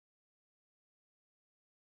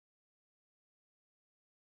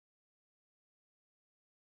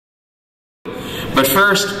But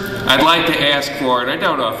first, I'd like to ask for, and I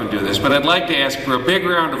don't often do this, but I'd like to ask for a big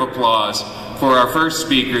round of applause for our first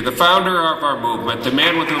speaker, the founder of our movement, the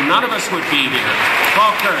man with whom none of us would be here,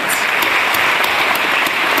 Paul Kurtz.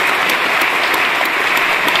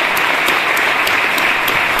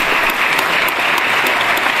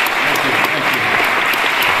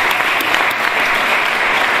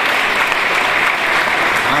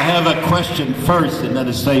 I have a question first and then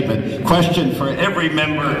a statement. Question for every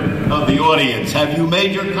member of the audience. Have you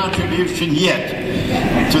made your contribution yet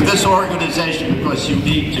to this organization? Because you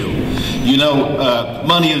need to. You know,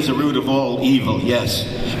 money is the root of all evil, yes,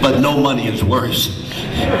 but no money is worse.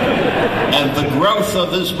 And the growth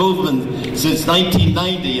of this movement since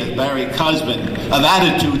 1990, as Barry Cosman, of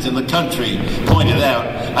attitudes in the country pointed out,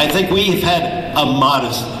 I think we've had a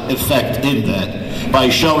modest effect in that, by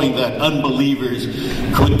showing that unbelievers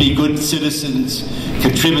could be good citizens,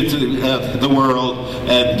 contribute to the world,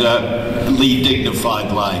 and lead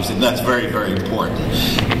dignified lives, and that's very, very important.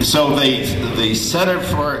 So the Center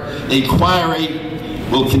for Inquiry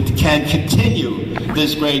can continue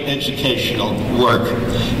this great educational work.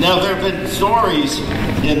 Now, there have been stories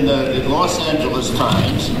in the Los Angeles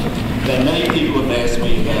Times that many people have asked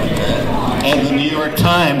me about that, and the New York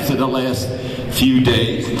Times in the last few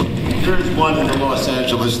days. Here's one in the Los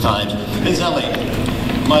Angeles Times. It's Elliot.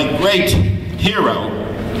 My great hero,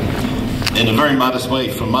 in a very modest way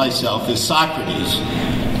for myself, is Socrates.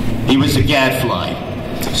 He was a gadfly.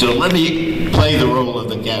 So let me play the role of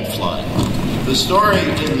the gadfly. The story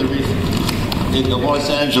in the Los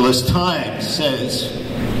Angeles Times says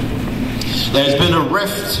there's been a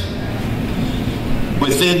rift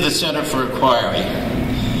within the Center for Inquiry.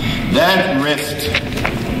 That rift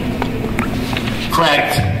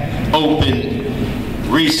cracked open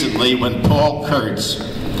recently when Paul Kurtz,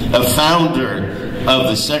 a founder of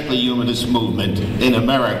the Secular Humanist movement in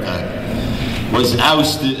America, was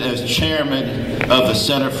ousted as chairman of the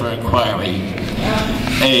Center for Inquiry,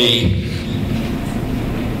 a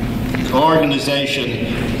organization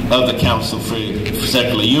of the Council for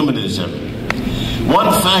Secular Humanism.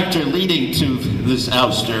 One factor leading to this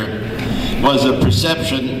ouster was a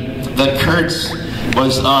perception that Kurtz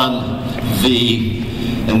was on the,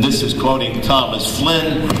 and this is quoting Thomas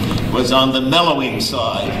Flynn, was on the mellowing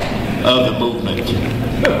side of the movement.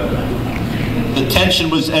 The tension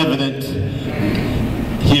was evident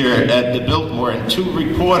here at the Biltmore, and two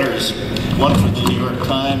reporters, one from the New York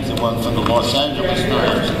Times and one from the Los Angeles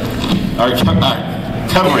Times, are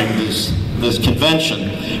covering this convention.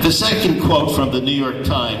 The second quote from the New York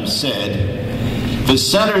Times said, "The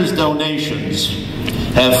Center's donations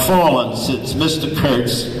have fallen since Mr.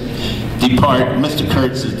 Kurtz's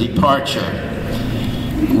departure,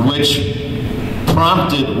 which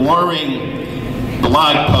prompted warring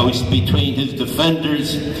blog posts between his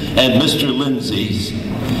defenders and Mr. Lindsay's,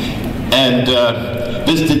 and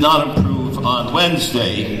this did not improve on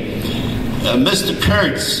Wednesday. Mr.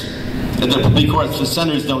 Kurtz, because the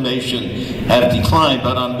Center's donation have declined,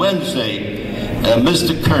 but on Wednesday,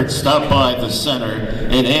 Mr. Kurtz stopped by the Center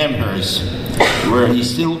in Amherst, where he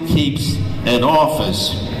still keeps an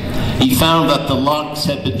office. He found that the locks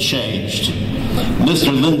had been changed.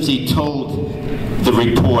 Mr. Lindsay told the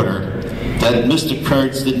reporter that Mr.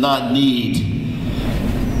 Kurtz did not need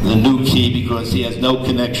the new key because he has no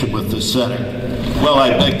connection with the Center." Well,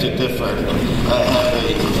 I beg to differ.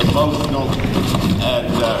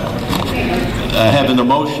 I have an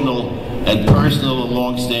emotional and personal and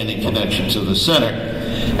long-standing connection to the Center.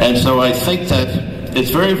 And so I think that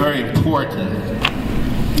it's very, very important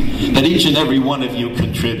that each and every one of you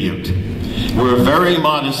contribute. We're a very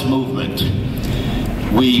modest movement.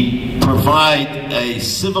 We provide a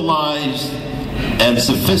civilized and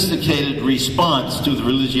sophisticated response to the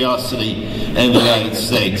religiosity in the United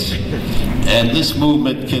States. And this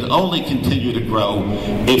movement can only continue to grow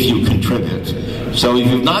if you contribute. So if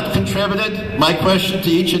you've not contributed, my question to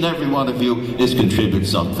each and every one of you is contribute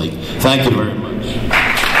something. Thank you very much.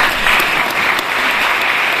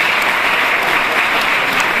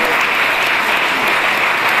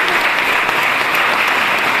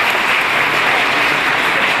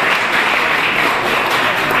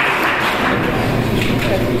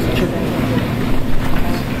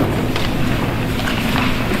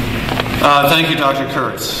 Thank you, Dr.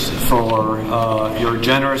 Kurtz, for your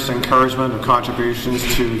generous encouragement and contributions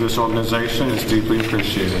to this organization. It's deeply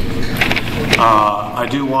appreciated. I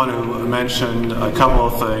do want to mention a couple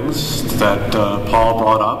of things that Paul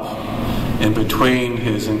brought up in between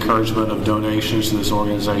his encouragement of donations to this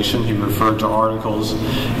organization. He referred to articles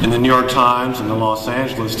in the New York Times and the Los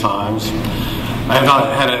Angeles Times. I have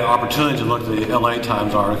not had an opportunity to look at the LA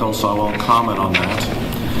Times article, so I won't comment on that.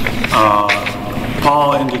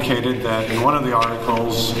 Paul indicated that in one of the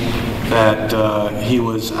articles that he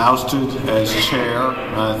was ousted as chair.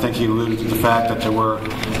 I think he alluded to the fact that there were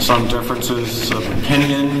some differences of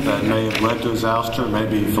opinion that may have led to his ouster,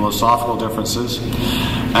 maybe philosophical differences.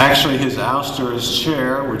 Actually, his ouster as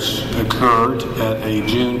chair, which occurred at a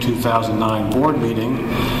June 2009 board meeting,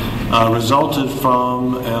 resulted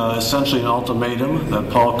from essentially an ultimatum that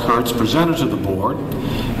Paul Kurtz presented to the board,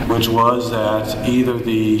 which was that either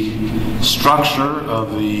the structure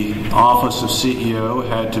of the office of CEO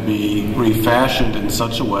had to be refashioned in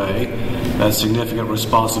such a way that significant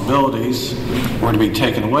responsibilities were to be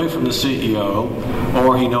taken away from the CEO,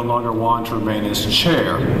 or he no longer wanted to remain as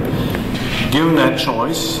chair. Given that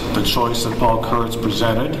choice, the choice that Paul Kurtz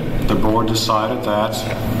presented, the board decided that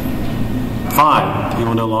fine, he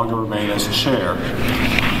will no longer remain as chair.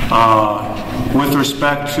 With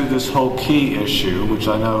respect to this whole key issue, which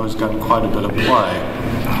I know has gotten quite a bit of play,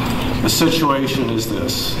 the situation is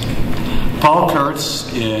this. Paul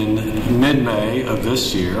Kurtz, in mid-May of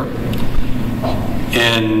this year,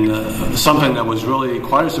 in something that was really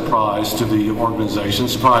quite a surprise to the organization,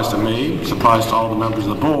 surprise to me, surprise to all the members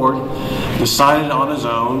of the board, decided on his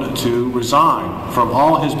own to resign from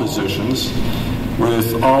all his positions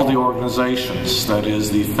with all the organizations, that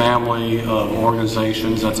is the family of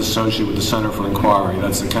organizations that's associated with the Center for Inquiry.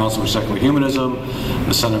 That's the Council for Secular Humanism,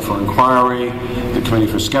 the Center for Inquiry, the Committee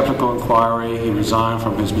for Skeptical Inquiry. He resigned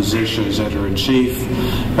from his position as editor-in-chief.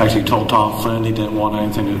 In fact, he told Tom Flynn he didn't want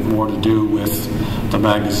anything more to do with the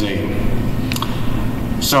magazine.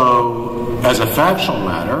 So, as a factual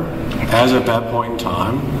matter, as of that point in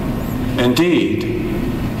time, indeed,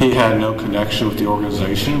 he had no connection with the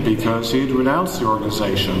organization because he had renounced the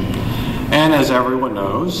organization. And as everyone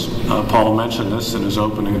knows, Paul mentioned this in his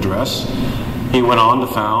opening address, he went on to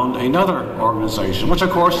found another organization, which of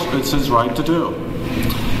course it's his right to do.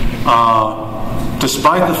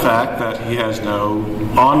 Despite the fact that he has no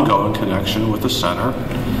ongoing connection with the center,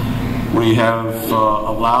 we have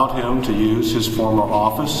allowed him to use his former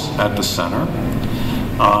office at the center.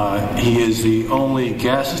 He is the only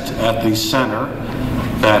guest at the center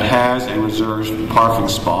that has a reserved parking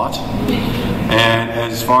spot, and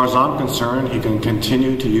as far as I'm concerned, he can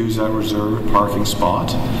continue to use that reserved parking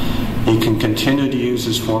spot. He can continue to use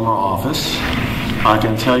his former office. I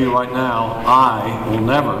can tell you right now, I will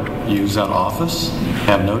never use that office,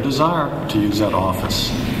 have no desire to use that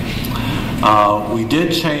office. We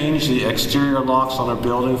did change the exterior locks on our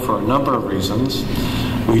building for a number of reasons.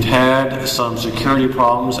 We'd had some security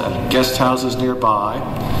problems at guest houses nearby.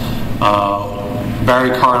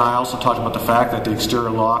 Barry Carr and I also talked about the fact that the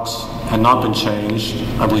exterior locks had not been changed,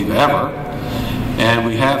 I believe, ever. And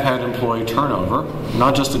we have had employee turnover,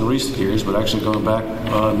 not just in recent years, but actually going back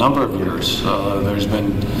a number of years. There's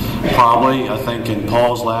been probably, I think, in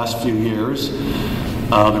Paul's last few years,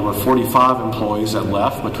 there were 45 employees that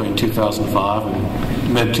left between 2005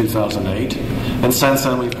 and mid-2008. And since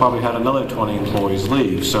then, we've probably had another 20 employees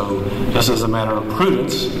leave. So just as a matter of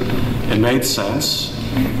prudence, it made sense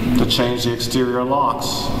to change the exterior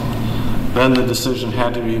locks. Then the decision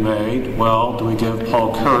had to be made, well, do we give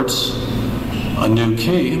Paul Kurtz a new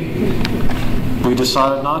key? We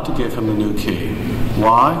decided not to give him the new key.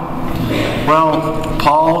 Why? Well,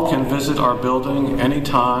 Paul can visit our building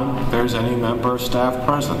anytime there's any member of staff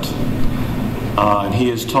present. And he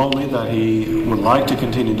has told me that he would like to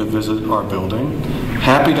continue to visit our building.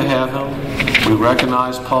 Happy to have him. We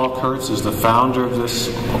recognize Paul Kurtz as the founder of this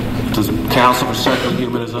Council for Secular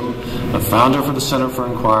Humanism, the founder for the Center for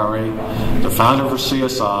Inquiry, the founder for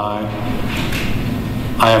CSI.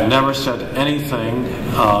 I have never said anything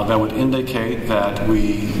that would indicate that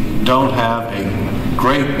we don't have a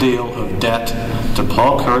great deal of debt to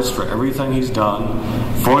Paul Kurtz for everything he's done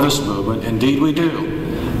for this movement. Indeed, we do.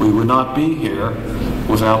 We would not be here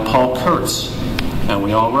without Paul Kurtz, and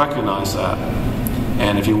we all recognize that.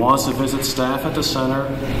 And if he wants to visit staff at the center,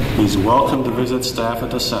 he's welcome to visit staff at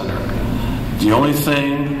the center. The only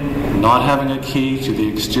thing not having a key to the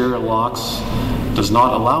exterior locks does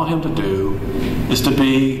not allow him to do is to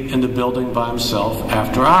be in the building by himself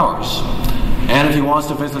after hours. And if he wants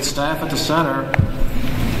to visit staff at the center,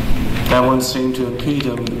 that wouldn't seem to impede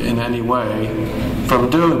him in any way from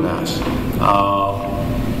doing that.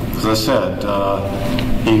 As I said,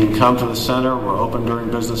 he can come to the center. We're open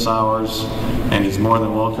during business hours, and he's more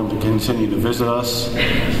than welcome to continue to visit us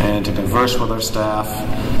and to converse with our staff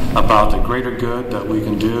about the greater good that we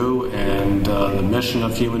can do and the mission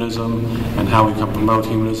of humanism and how we can promote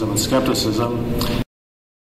humanism and skepticism.